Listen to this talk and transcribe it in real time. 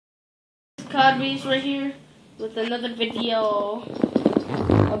Codbeast right here with another video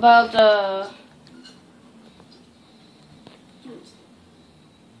about this is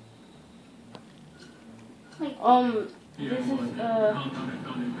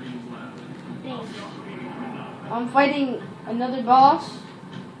I'm fighting another boss.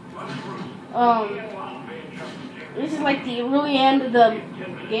 This is like the really end of the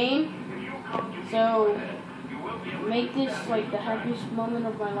game, so make this like the happiest moment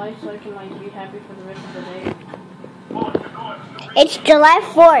of my life, so I can like be happy for the rest of the day. It's July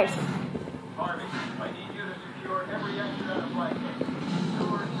 4th.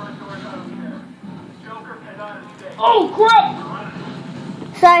 Oh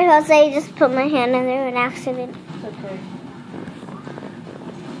crap! Sorry, Jose, I just put my hand in there in accident. It's okay.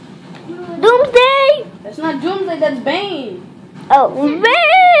 Doomsday! That's not Doomsday, that's Bane. Oh,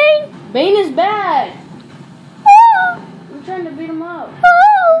 Bane! Bane is bad. Oh, I'm trying to beat him up.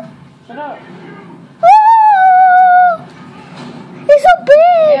 oh, Shut up. oh. He's so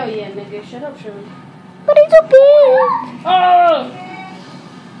big! Hell yeah, nigga. Shut up, Sherman. But he's so big! Oh!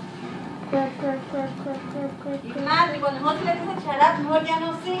 Madre, cuando no se les dice shut up, mejor ya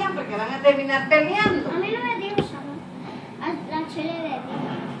no sigan porque van a terminar peleando. A mí no me dijo shut up. A la chile le digo.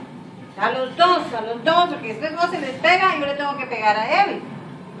 A los dos, porque después no se les pega y yo le tengo que pegar a él.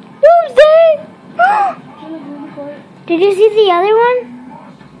 Doomsday! Did you see the other one?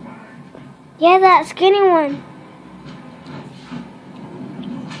 Yeah, that skinny one.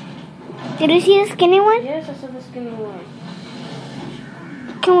 Did you see the skinny one? Yes, I saw the skinny one.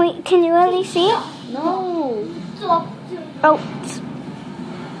 Can you really see it? No. Oh. Oh.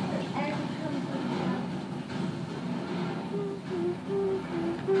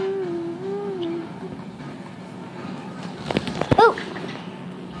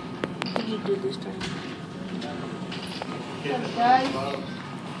 What did you do this time? What's up, guys?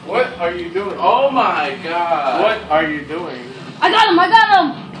 What are you doing? Oh my god. What are you doing? I got him!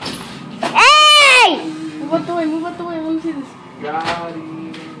 Hey! Move out the way, let me see this. Got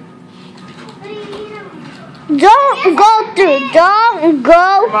him. Don't go through. Don't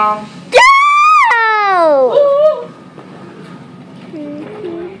go. Mom. No!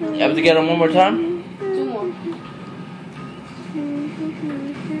 You have to get him one more time? 2 more.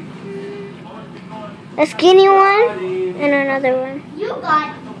 A skinny one and another one. You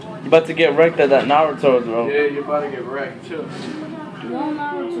got You're about to get wrecked at that Naruto, bro. Yeah, you're about to get wrecked too. No,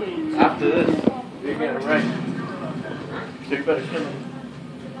 Naruto. After this, you're getting wrecked. So you better kill him.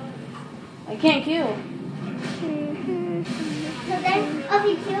 I can't kill. So then, if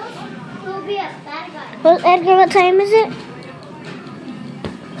he kills, he'll be a bad guy. Well, Edgar, what time is it?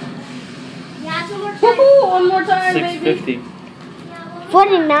 Yeah, 2 more times. Woohoo! One more time, baby. 650. Yeah,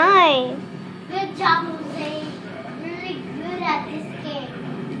 49. good job, Jose. Really good at this game.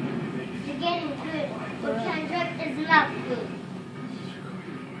 You're getting good. But Kendrick is not good.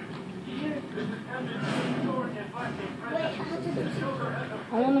 Wait, how to do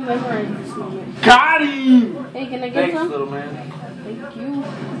I want to memorize this moment. Got him! Hey, can I get Thanks, some? little man. Thank you.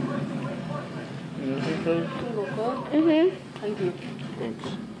 Can I go, Cook? Thank you. Thanks.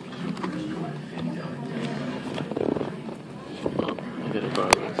 I gotta borrow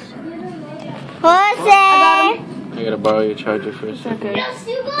this. Jose! I gotta borrow your charger for a second. Okay. Yes,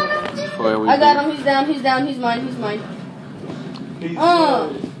 you got him too. Before we I got him. He's down. He's mine. He's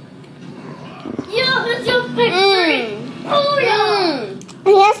Yeah, it's your victory. Oh, yeah.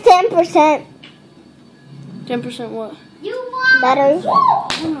 He has 10%. 10% what? You won. Battery. Oh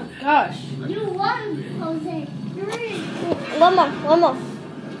my gosh. You won, Jose. You're really good. One more.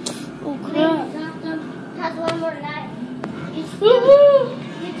 Oh crap. Has one more life. You Woohoo!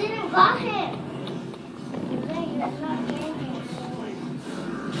 didn't got him. Jose, you're not getting him.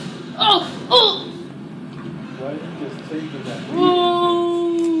 Oh! Why did you just take that?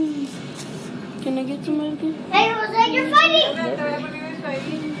 Can I get some again? Hey, Jose, you're fighting. Te voy a poner eso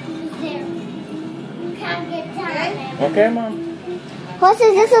ahí. He's there. You can't get down on him. Okay, mom. Jose,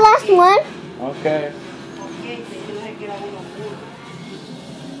 is this the last one? Okay.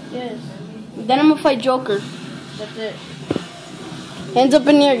 Yes. Then I'm gonna fight Joker. That's it. Hands up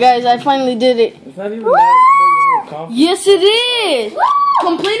in the air, guys. I finally did it. It's not even that confident. Yes, it is.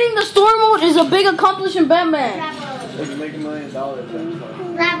 Completing the story mode is a big accomplishment, Batman. Bravo. You make $1 million.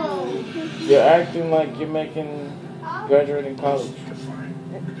 Bravo. You're acting like you're making graduating college.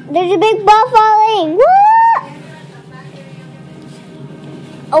 There's a big ball falling. Woo!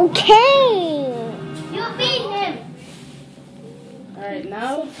 Okay. You beat him. Alright,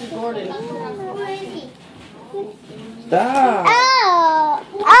 now to Gordon. Who is he? Stop. Oh.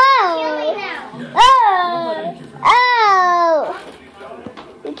 Kill me Oh. now. Oh. Oh.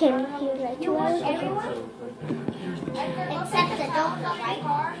 You came here like 2 hours ago. Except the Joker, right?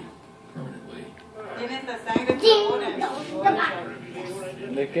 Tienes la sangre Ding, pura. no,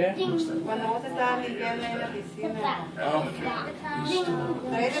 ¿De qué? Cuando vos estabas limpiando en la piscina. Oh.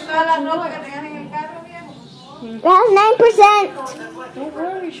 ¿Traíste toda la ropa que tenías en el carro, viejo? That's 9%. Don't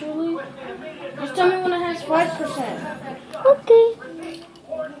worry, Shirley. Just tell me when it has 5%. Okay.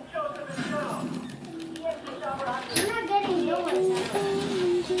 I'm not getting yours.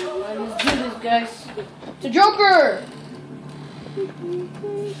 Alright, let's do this, guys. It's a Joker!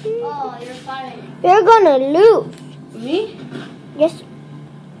 Oh, you're fine. You're gonna lose. Me? Yes.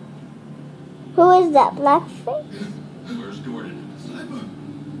 Who is that black face? Where's Gordon?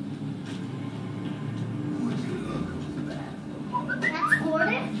 That's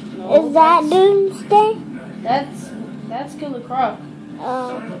Gordon? No, Is that Doomsday? That's Killer Croc.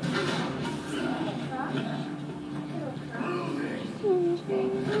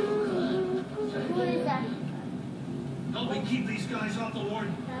 Who is that? Help me keep these guys off the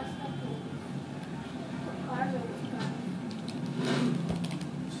warden.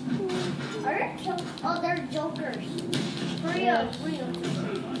 Oh, they're jokers. Real jokers.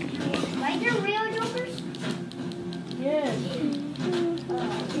 Right, they're real jokers? Yes.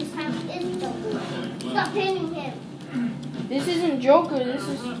 This time is Joker. Stop hitting him. This isn't Joker, this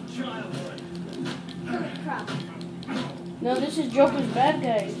is... Killer Croc. No, this is Joker's bad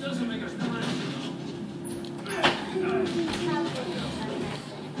guy.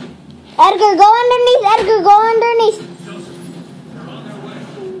 Edgar, go underneath. Edgar, go underneath. They're on their way.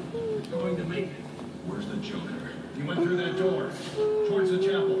 Going to make it. Where's the Joker? He went through that door. Towards the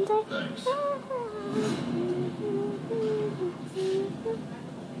chapel. Thanks.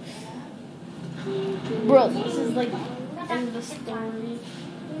 Bro, this is like end of the story.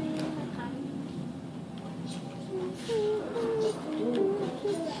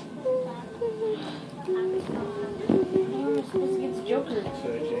 How am I supposed to get the Joker?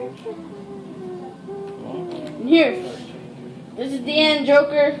 Here. This is the end,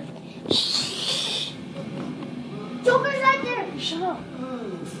 Joker. Joker's right there. Shut up.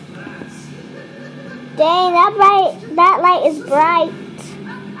 Dang, that light is bright.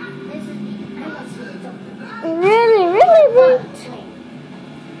 Really, really bright.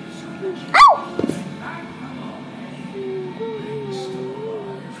 Ow!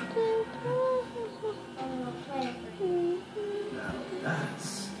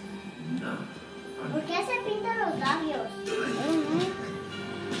 That's not. ¿Por qué se pintan los labios?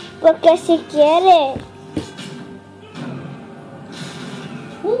 Porque si quiere.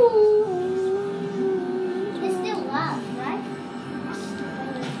 It's still loud, right?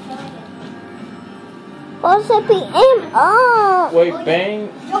 Also PM up. Wait, Bane?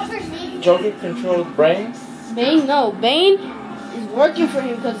 Joker's needs Joker controls brains? Bane, no. Bane is working for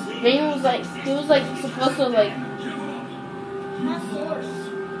him because Bane was like, he was like supposed to like, not swords.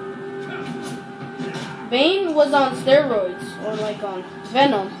 Bane was on steroids or like on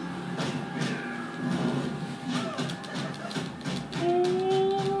Venom.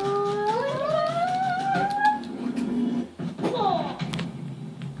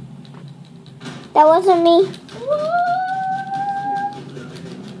 That wasn't me.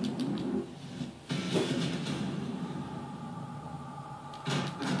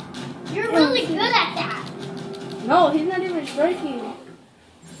 You're really good at that. No, he's not even striking.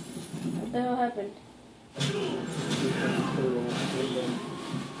 What the hell happened?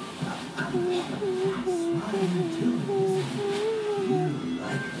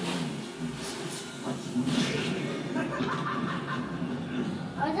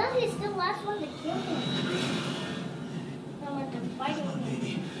 I thought he's the last one to kill him. No, when they're fighting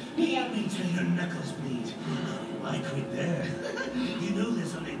him. Beat me till your knuckles bleed. Why quit there? You know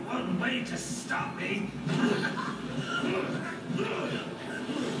there's only one way to stop me.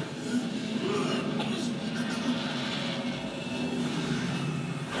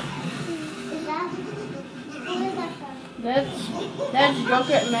 Is that? Who is that from? That's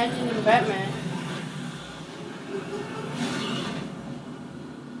Joker imagining Batman.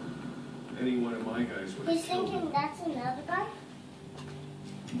 Any one of my guys would He's thinking that's another guy?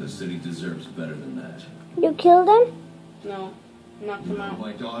 The city deserves better than that. You killed him? No, knocked him out.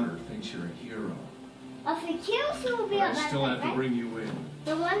 My daughter thinks you're a hero. If he kills, he will be a I bad still guy, have to right? bring you in.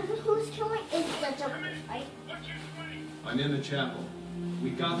 The one who's killing is the Joker, right? I'm in the chapel. We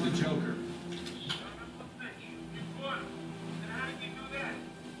got the Joker.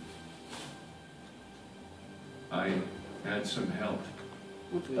 I had some help.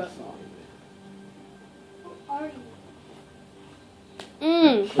 Who are you?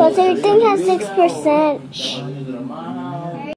 Plus everything has 6%.